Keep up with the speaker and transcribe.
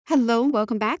Hello,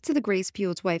 welcome back to the Grace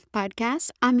Fueled Wife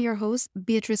podcast. I'm your host,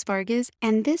 Beatrice Vargas,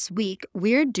 and this week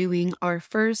we're doing our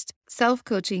first self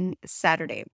coaching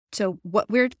Saturday. So, what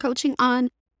we're coaching on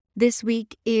this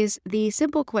week is the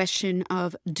simple question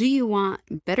of do you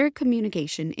want better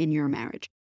communication in your marriage?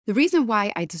 The reason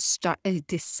why I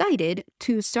decided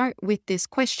to start with this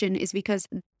question is because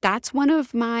that's one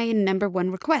of my number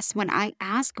one requests. When I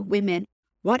ask women,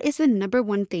 what is the number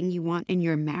one thing you want in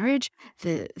your marriage?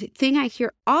 The thing I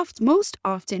hear most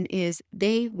often is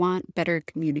they want better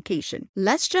communication.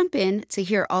 Let's jump in to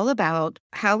hear all about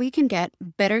how we can get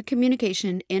better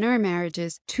communication in our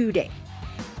marriages today.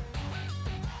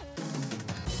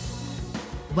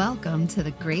 Welcome to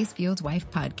the Grace Fueled Wife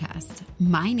podcast.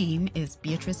 My name is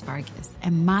Beatrice Vargas,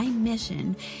 and my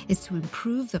mission is to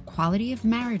improve the quality of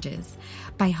marriages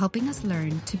by helping us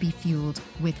learn to be fueled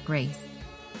with grace.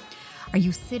 Are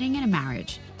you sitting in a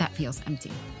marriage that feels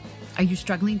empty? Are you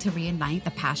struggling to reignite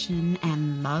the passion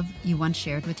and love you once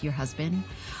shared with your husband?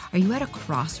 Are you at a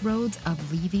crossroads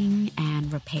of leaving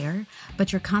and repair,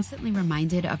 but you're constantly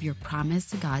reminded of your promise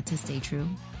to God to stay true?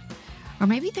 Or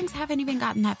maybe things haven't even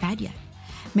gotten that bad yet.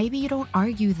 Maybe you don't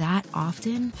argue that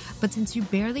often, but since you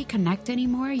barely connect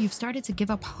anymore, you've started to give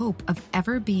up hope of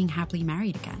ever being happily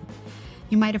married again.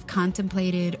 You might have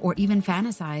contemplated or even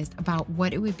fantasized about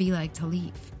what it would be like to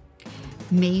leave.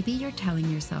 Maybe you're telling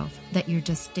yourself that you're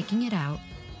just sticking it out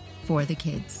for the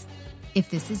kids. If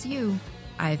this is you,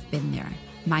 I've been there.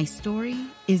 My story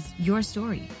is your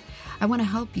story. I want to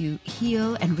help you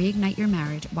heal and reignite your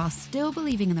marriage while still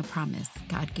believing in the promise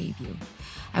God gave you.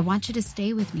 I want you to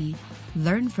stay with me,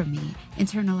 learn from me,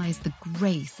 internalize the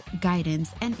grace,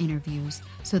 guidance, and interviews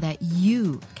so that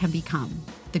you can become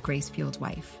the grace-fueled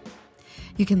wife.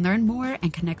 You can learn more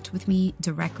and connect with me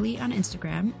directly on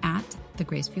Instagram at The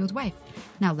Grace Fueled Wife.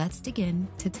 Now let's dig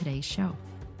into today's show.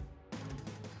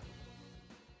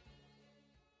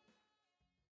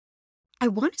 I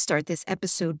want to start this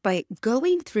episode by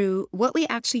going through what we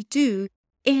actually do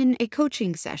in a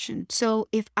coaching session. So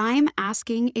if I'm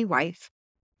asking a wife,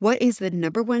 what is the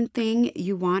number one thing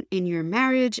you want in your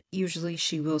marriage? Usually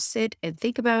she will sit and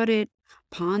think about it,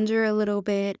 ponder a little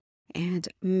bit. And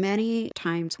many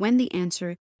times when the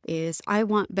answer is, I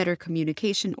want better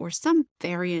communication or some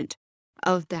variant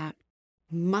of that,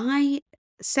 my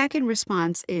second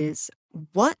response is,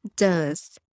 what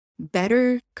does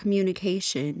better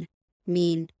communication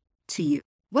mean to you?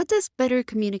 What does better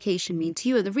communication mean to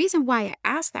you? And the reason why I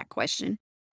ask that question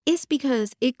is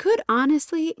because it could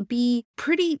honestly be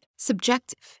pretty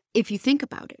subjective if you think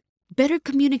about it. Better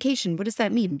communication, what does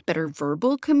that mean? Better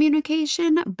verbal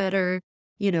communication? Better,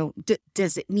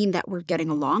 does it mean that we're getting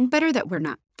along better, that we're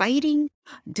not fighting?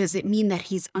 Does it mean that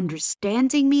he's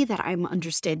understanding me, that I'm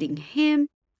understanding him?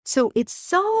 So it's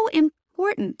so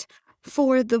important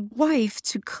for the wife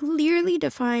to clearly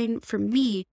define for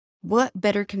me what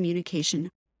better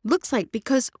communication looks like.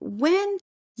 Because when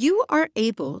you are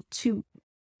able to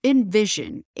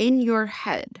envision in your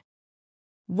head,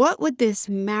 what would this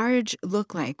marriage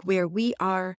look like where we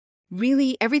are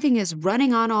really, everything is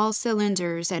running on all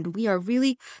cylinders and we are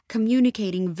really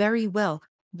communicating very well?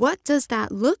 What does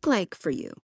that look like for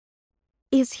you?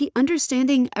 Is he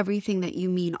understanding everything that you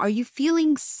mean? Are you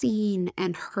feeling seen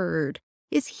and heard?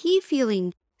 Is he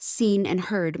feeling seen and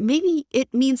heard? Maybe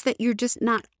it means that you're just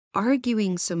not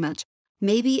arguing so much.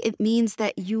 Maybe it means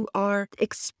that you are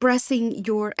expressing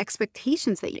your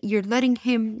expectations, that you're letting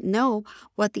him know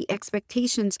what the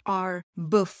expectations are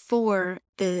before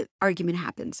the argument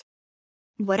happens.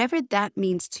 Whatever that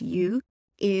means to you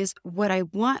is what I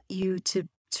want you to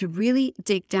really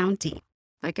dig down deep.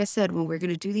 Like I said, when we're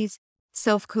going to do these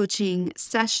self-coaching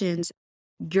sessions,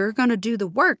 you're going to do the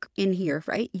work in here,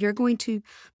 right? You're going to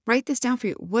write this down for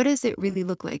you. What does it really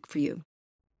look like for you?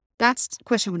 That's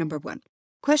question number one.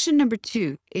 Question number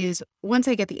two is, once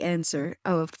I get the answer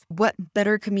of what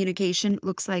better communication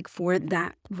looks like for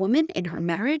that woman in her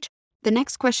marriage, the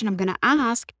next question I'm going to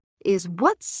ask is,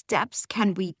 what steps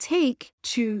can we take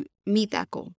to meet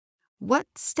that goal? What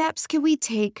steps can we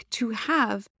take to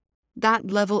have that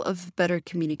level of better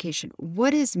communication?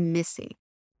 What is missing?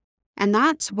 And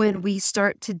that's when we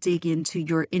start to dig into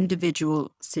your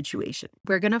individual situation.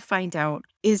 We're going to find out,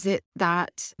 is it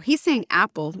that he's saying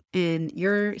apple and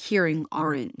you're hearing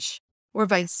orange, or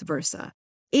vice versa?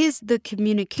 Is the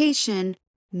communication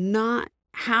not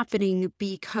happening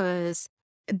because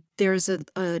there's an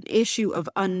issue of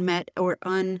unmet or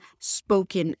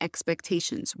unspoken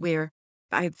expectations, where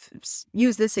I've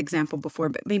used this example before,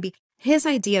 but maybe his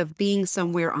idea of being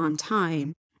somewhere on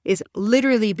time is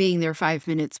literally being there 5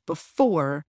 minutes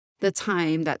before the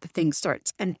time that the thing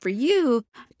starts. And for you,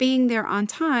 being there on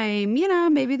time,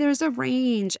 maybe there's a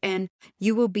range and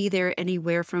you will be there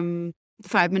anywhere from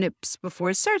 5 minutes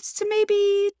before it starts to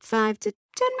maybe 5 to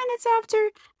 10 minutes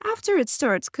after it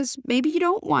starts, because maybe you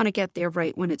don't want to get there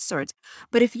right when it starts.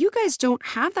 But if you guys don't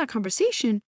have that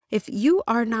conversation, if you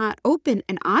are not open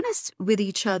and honest with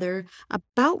each other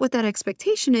about what that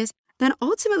expectation is, then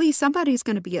ultimately somebody's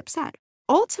going to be upset.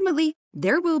 Ultimately,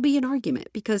 there will be an argument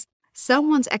because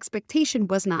someone's expectation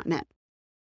was not met.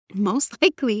 Most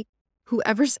likely,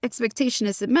 whoever's expectation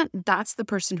isn't met, that's the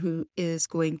person who is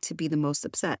going to be the most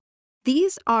upset.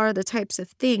 These are the types of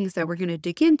things that we're going to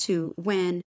dig into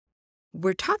when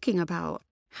we're talking about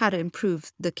how to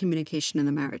improve the communication in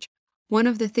the marriage. One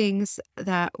of the things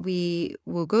that we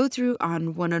will go through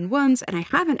on one-on-ones, and I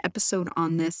have an episode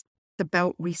on this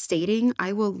about restating.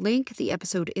 I will link the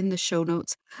episode in the show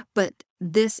notes, but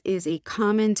this is a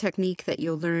common technique that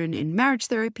you'll learn in marriage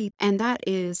therapy, and that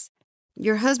is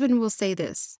your husband will say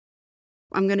this.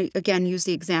 I'm going to, again, use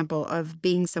the example of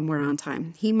being somewhere on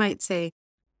time. He might say,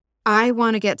 I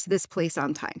want to get to this place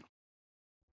on time.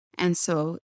 And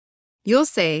so you'll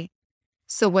say,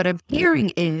 so what I'm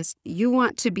hearing is you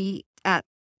want to be at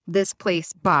this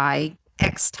place by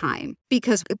X time,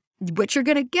 because what you're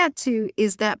going to get to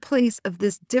is that place of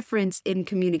this difference in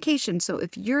communication. So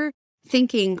if you're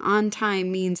thinking on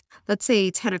time means, let's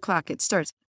say 10 o'clock it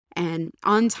starts, and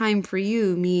on time for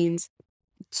you means,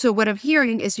 so what I'm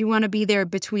hearing is you want to be there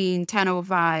between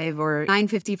 10:05 or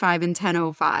 9:55 and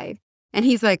 10:05. And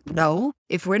he's like, no,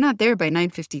 if we're not there by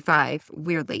 9:55,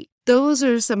 we're late. Those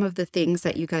are some of the things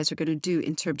that you guys are going to do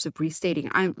in terms of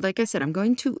restating. Like I said, I'm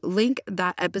going to link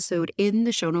that episode in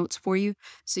the show notes for you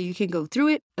so you can go through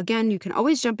it. Again, you can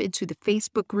always jump into the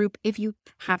Facebook group if you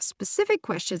have specific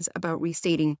questions about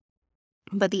restating.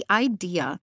 But the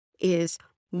idea is,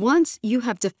 once you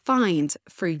have defined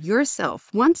for yourself,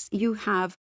 once you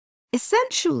have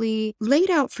essentially laid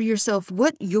out for yourself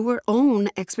what your own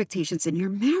expectations in your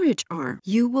marriage are,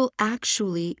 you will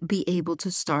actually be able to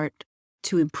start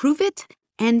to improve it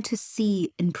and to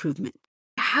see improvement.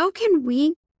 How can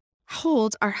we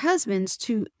hold our husbands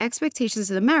to expectations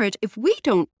in the marriage if we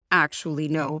don't actually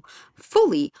know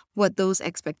fully what those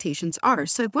expectations are?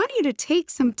 So I want you to take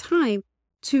some time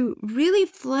to really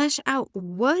flesh out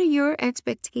what are your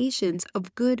expectations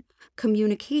of good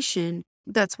communication.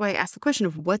 That's why I asked the question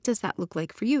of what does that look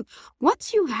like for you?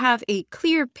 Once you have a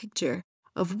clear picture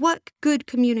of what good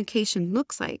communication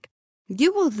looks like,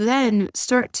 you will then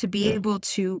start to be able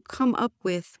to come up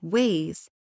with ways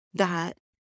that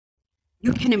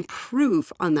you can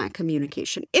improve on that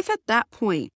communication. If at that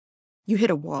point you hit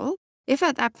a wall, if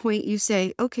at that point you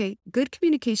say, okay, good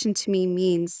communication to me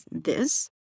means this,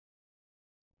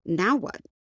 now what?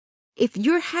 If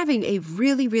you're having a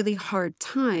really, really hard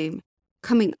time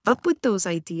coming up with those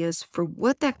ideas for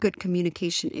what that good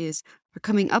communication is, or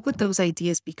coming up with those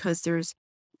ideas because there's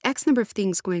X number of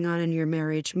things going on in your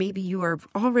marriage, maybe you are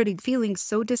already feeling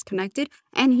so disconnected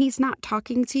and he's not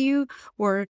talking to you,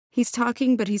 or he's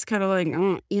talking, but he's kind of like,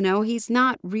 he's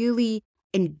not really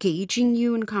engaging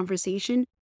you in conversation,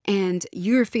 and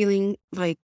you're feeling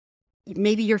like,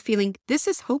 maybe you're feeling, this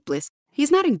is hopeless. He's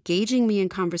not engaging me in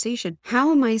conversation.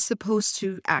 How am I supposed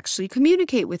to actually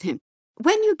communicate with him?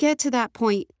 When you get to that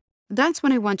point, that's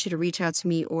when I want you to reach out to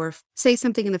me or say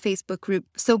something in the Facebook group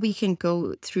so we can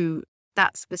go through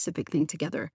that specific thing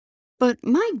together. But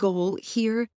my goal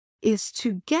here is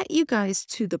to get you guys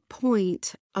to the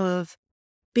point of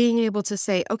being able to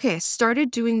say, okay, I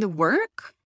started doing the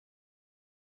work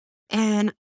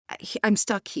and I'm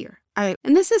stuck here. And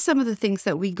this is some of the things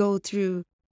that we go through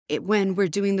when we're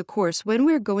doing the course. When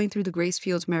we're going through the Grace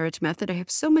Fields Marriage Method, I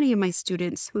have so many of my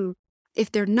students who,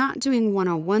 if they're not doing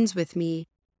one-on-ones with me,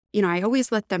 I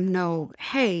always let them know,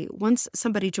 hey, once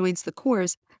somebody joins the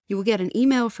course, you will get an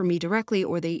email from me directly,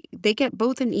 or they get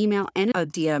both an email and a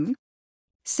DM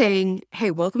saying,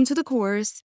 hey, welcome to the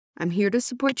course. I'm here to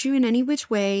support you in any which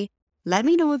way. Let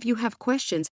me know if you have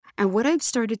questions. And what I've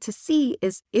started to see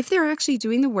is if they're actually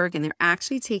doing the work and they're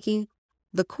actually taking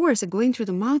the course and going through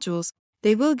the modules,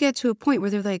 they will get to a point where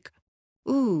they're like,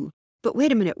 ooh, but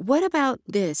wait a minute, what about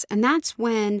this? And that's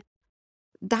when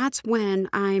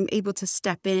I'm able to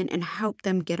step in and help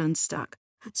them get unstuck.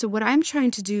 So what I'm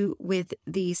trying to do with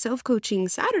the self-coaching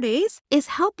Saturdays is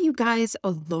help you guys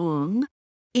along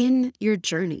in your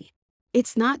journey.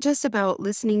 It's not just about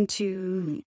listening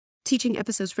to teaching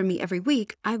episodes from me every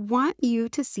week. I want you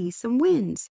to see some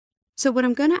wins. So what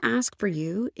I'm going to ask for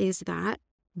you is that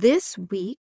this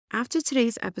week, after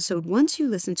today's episode, once you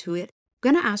listen to it,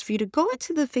 I'm going to ask for you to go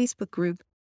into the Facebook group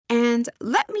and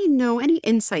let me know any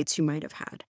insights you might have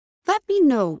had. Let me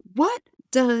know, what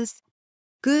does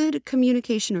good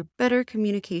communication or better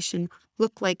communication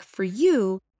look like for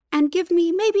you? And give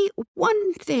me maybe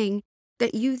one thing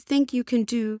that you think you can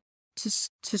do to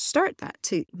start that,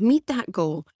 to meet that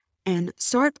goal and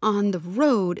start on the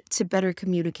road to better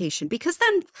communication. Because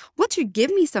then once you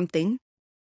give me something,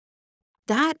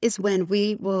 that is when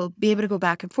we will be able to go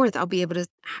back and forth. I'll be able to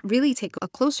really take a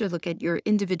closer look at your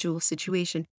individual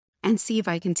situation and see if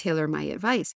I can tailor my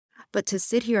advice. But to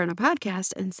sit here on a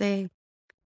podcast and say,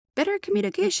 better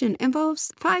communication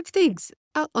involves 5 things.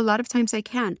 A lot of times I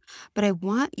can, but I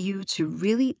want you to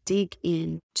really dig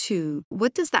into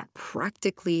what does that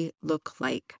practically look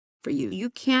like for you. You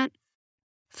can't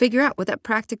figure out what that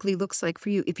practically looks like for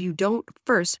you if you don't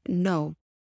first know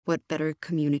what better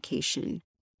communication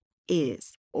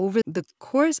is. Over the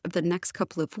course of the next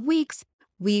couple of weeks,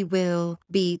 we will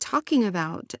be talking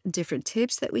about different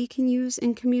tips that we can use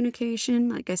in communication.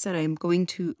 Like I said, I am going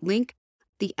to link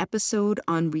the episode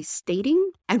on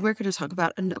restating, and we're going to talk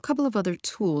about a couple of other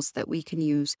tools that we can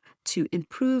use to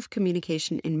improve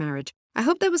communication in marriage. I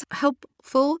hope that was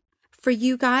helpful for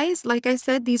you guys. Like I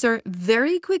said, these are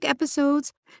very quick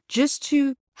episodes just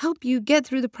to help you get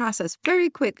through the process.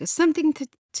 Very quick, something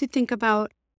to think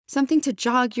about, something to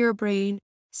jog your brain,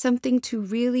 something to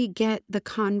really get the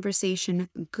conversation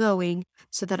going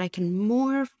so that I can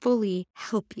more fully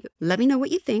help you. Let me know what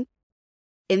you think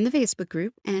in the Facebook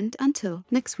group, and until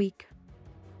next week.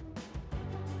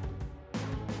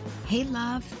 Hey,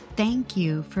 love, thank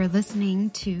you for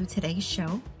listening to today's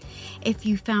show. If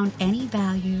you found any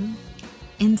value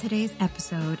in today's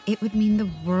episode, it would mean the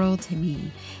world to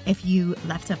me if you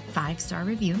left a 5-star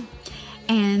review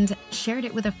and shared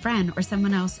it with a friend or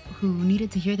someone else who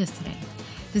needed to hear this today.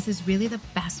 This is really the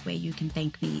best way you can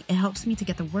thank me. It helps me to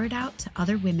get the word out to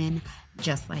other women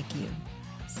just like you.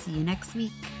 See you next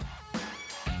week.